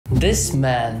This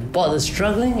man bought the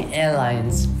struggling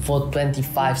airlines for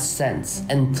 25 cents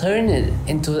and turned it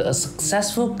into a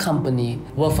successful company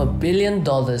worth $1 billion.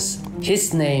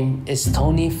 His name is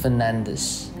Tony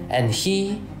Fernandes, and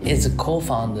he is the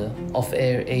co-founder of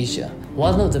AirAsia,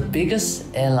 one of the biggest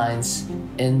airlines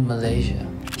in Malaysia.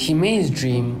 He made his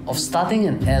dream of starting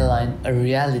an airline a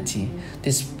reality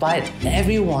despite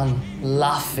everyone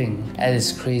laughing at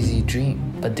his crazy dream.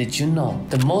 But did you know,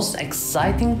 the most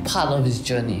exciting part of his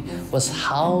journey was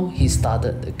how he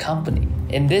started the company.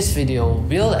 In this video,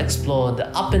 we'll explore the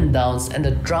up and downs and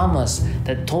the dramas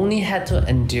that Tony had to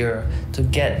endure to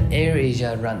get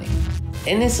AirAsia running.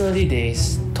 In his early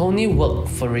days, Tony worked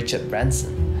for Richard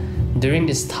Branson. During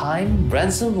this time,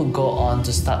 Branson would go on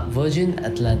to start Virgin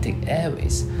Atlantic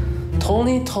Airways.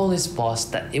 Tony told his boss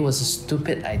that it was a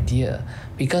stupid idea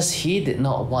because he did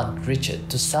not want Richard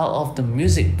to sell off the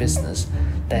music business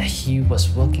that he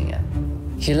was working at.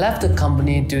 He left the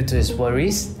company due to his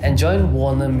worries and joined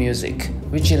Warner Music,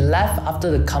 which he left after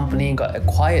the company got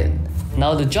acquired.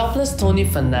 Now, the jobless Tony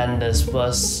Fernandes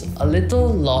was a little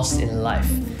lost in life.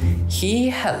 He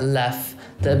had left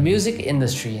the music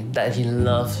industry that he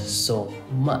loved so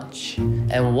much.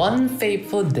 And one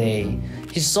fateful day,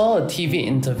 he saw a TV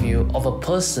interview of a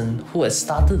person who had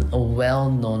started a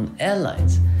well-known airline.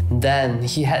 Then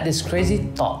he had this crazy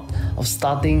thought of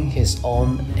starting his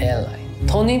own airline.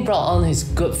 Tony brought on his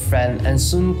good friend and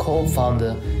soon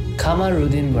co-founder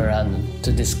Kamarudin Maranan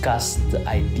to discuss the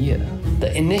idea.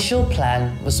 The initial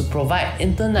plan was to provide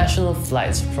international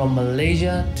flights from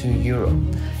Malaysia to Europe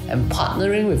and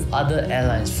partnering with other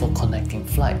airlines for connecting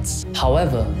flights.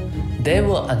 However, they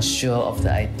were unsure of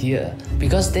the idea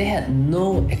because they had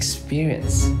no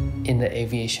experience in the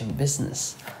aviation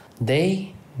business.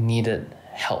 They needed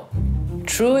help.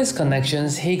 Through his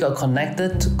connections, he got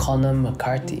connected to Connor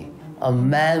McCarthy, a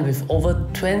man with over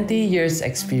 20 years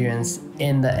experience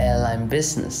in the airline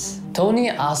business. Tony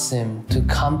asked him to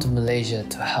come to Malaysia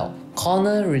to help.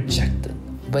 Connor rejected,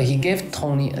 but he gave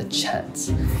Tony a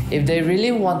chance. If they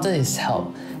really wanted his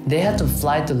help, they had to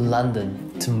fly to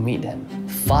London to meet him.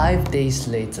 5 days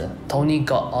later, Tony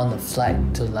got on a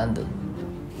flight to London.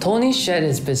 Tony shared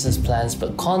his business plans,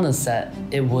 but Connor said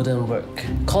it wouldn't work.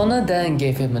 Connor then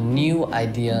gave him a new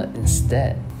idea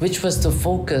instead, which was to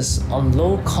focus on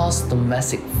low-cost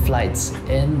domestic flights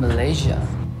in Malaysia.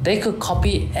 They could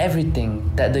copy everything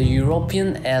that the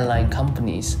European airline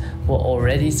companies were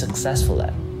already successful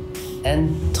at.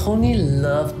 And Tony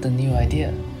loved the new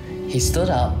idea. He stood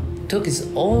up, took his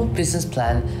old business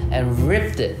plan and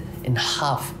ripped it in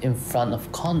half in front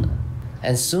of Connor.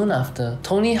 And soon after,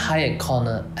 Tony hired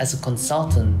Connor as a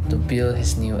consultant to build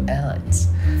his new airlines.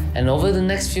 And over the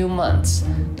next few months,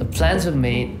 the plans were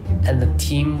made and the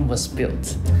team was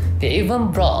built. They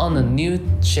even brought on a new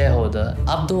shareholder,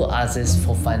 Abdul Aziz,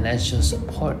 for financial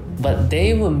support. But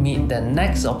they will meet their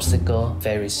next obstacle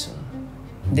very soon.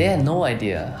 They had no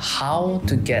idea how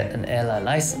to get an airline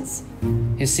license.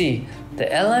 You see,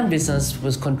 the airline business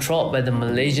was controlled by the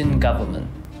Malaysian government.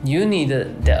 You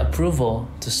needed their approval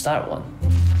to start one.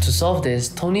 To solve this,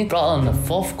 Tony brought on a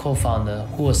fourth co-founder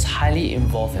who was highly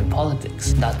involved in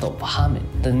politics, Datuk Pahamin.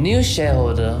 The new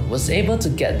shareholder was able to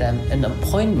get them an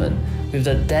appointment with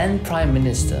the then Prime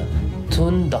Minister,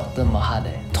 Tun Dr.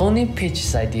 Mahathir. Tony pitched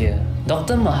his idea.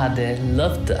 Dr. Mahathir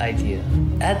loved the idea.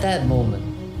 At that moment,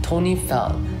 Tony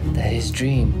felt that his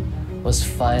dream was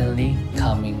finally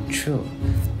coming true.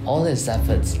 All his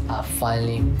efforts are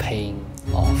finally paying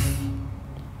off.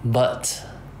 But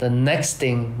the next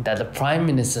thing that the Prime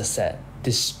Minister said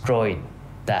destroyed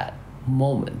that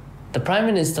moment. The Prime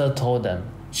Minister told them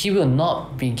he will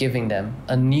not be giving them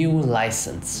a new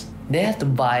license. They had to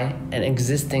buy an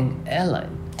existing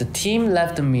airline. The team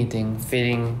left the meeting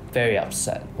feeling very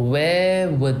upset. Where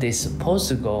were they supposed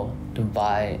to go to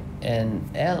buy an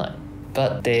airline?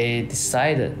 But they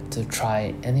decided to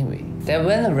try anyway. They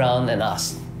went around and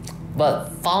asked, but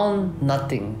found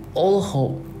nothing. All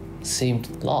hope seemed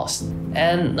lost.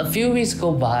 And a few weeks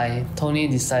go by, Tony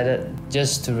decided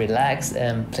just to relax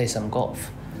and play some golf.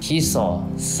 He saw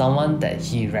someone that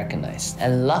he recognized,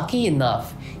 and lucky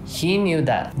enough, he knew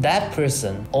that that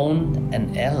person owned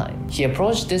an airline. He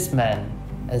approached this man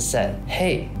and said,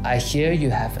 "Hey, I hear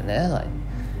you have an airline."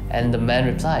 And the man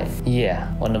replied, "Yeah,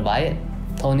 wanna buy it?"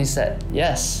 Tony said,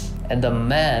 "Yes." And the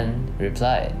man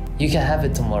replied, "You can have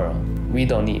it tomorrow. We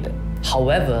don't need it."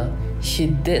 However, he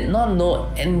did not know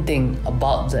anything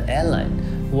about the airline.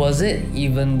 Was it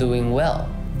even doing well?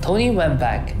 Tony went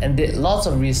back and did lots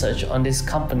of research on this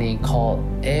company called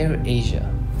AirAsia.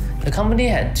 The company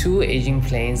had 2 aging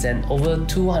planes and over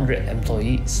 200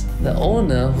 employees. The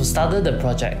owner who started the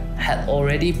project had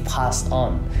already passed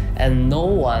on, and no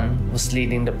one was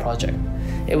leading the project.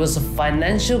 It was a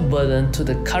financial burden to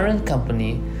the current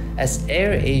company as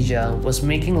AirAsia was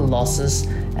making losses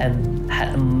and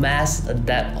had amassed a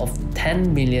debt of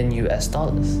 $10 million US.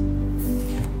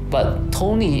 But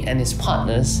Tony and his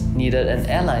partners needed an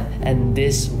airline, and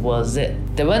this was it.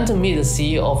 They went to meet the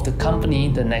CEO of the company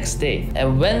the next day,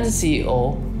 and when the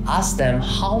CEO asked them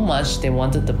how much they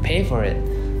wanted to pay for it,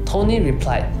 Tony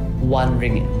replied 1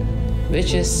 ringgit,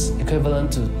 which is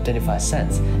equivalent to 25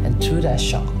 cents, and to their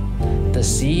shock, the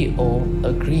CEO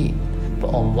agreed,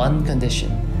 but on one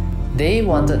condition. They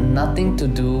wanted nothing to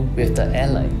do with the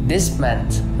airline. This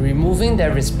meant removing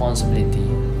their responsibility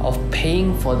of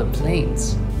paying for the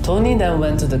planes. Tony then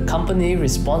went to the company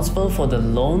responsible for the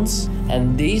loans,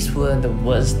 and these were the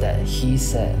words that he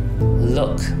said.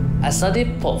 Look, I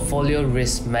studied portfolio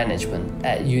risk management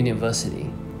at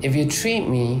university. If you treat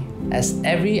me as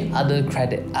every other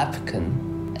credit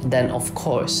applicant, then of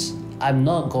course, I'm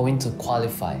not going to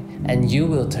qualify and you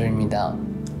will turn me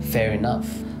down. Fair enough.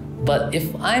 But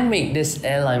if I make this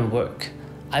airline work,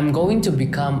 I'm going to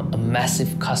become a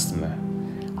massive customer.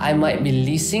 I might be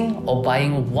leasing or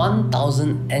buying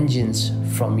 1,000 engines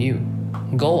from you.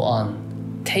 Go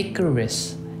on, take a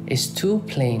risk. It's 2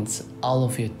 planes out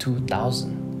of your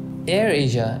 2,000.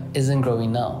 AirAsia isn't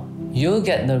growing now. You'll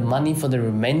get the money for the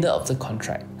remainder of the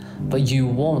contract, but you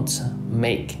won't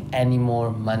make any more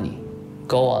money.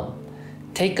 Go on,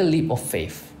 take a leap of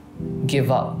faith. Give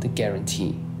up the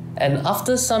guarantee. And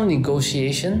after some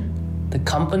negotiation, the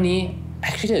company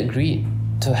actually agreed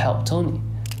to help Tony.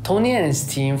 Tony and his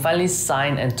team finally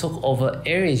signed and took over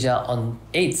AirAsia on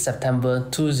 8 September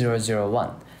 2001.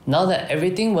 Now that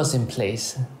everything was in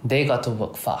place, they got to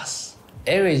work fast.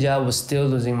 AirAsia was still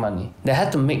losing money. They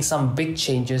had to make some big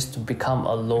changes to become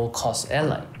a low-cost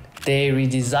airline. They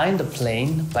redesigned the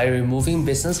plane by removing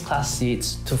business class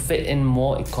seats to fit in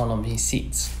more economy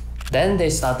seats. Then they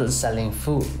started selling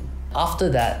food. After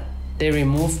that, they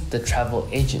removed the travel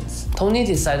agents. Tony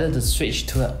decided to switch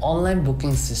to an online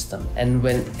booking system, and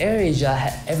when AirAsia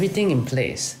had everything in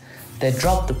place, they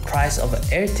dropped the price of an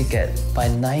air ticket by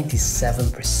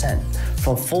 97%,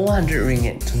 from 400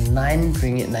 ringgit to 9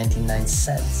 ringgit 99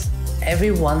 cents.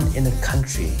 Everyone in the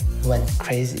country went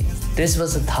crazy. This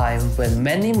was a time when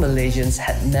many Malaysians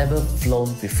had never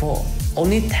flown before.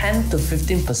 Only 10 to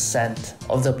 15%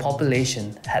 of the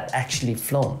population had actually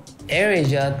flown.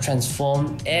 AirAsia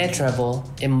transformed air travel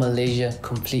in Malaysia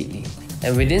completely.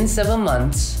 And within 7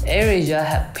 months, AirAsia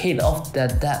had paid off their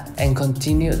debt and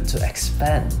continued to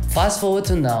expand. Fast forward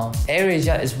to now,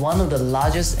 AirAsia is one of the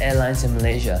largest airlines in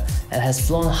Malaysia and has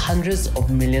flown hundreds of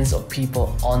millions of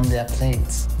people on their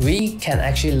planes. We can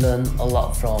actually learn a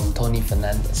lot from Tony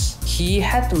Fernandez. He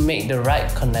had to make the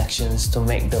right connections to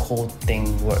make the whole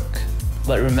thing work.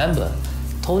 But remember,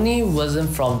 Tony wasn't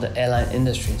from the airline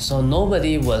industry, so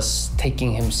nobody was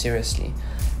taking him seriously.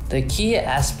 The key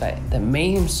aspect that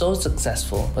made him so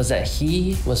successful was that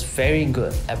he was very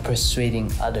good at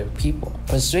persuading other people.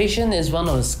 Persuasion is one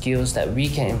of the skills that we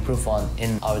can improve on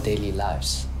in our daily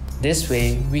lives. This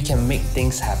way, we can make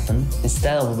things happen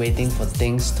instead of waiting for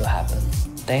things to happen.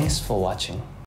 Thanks for watching.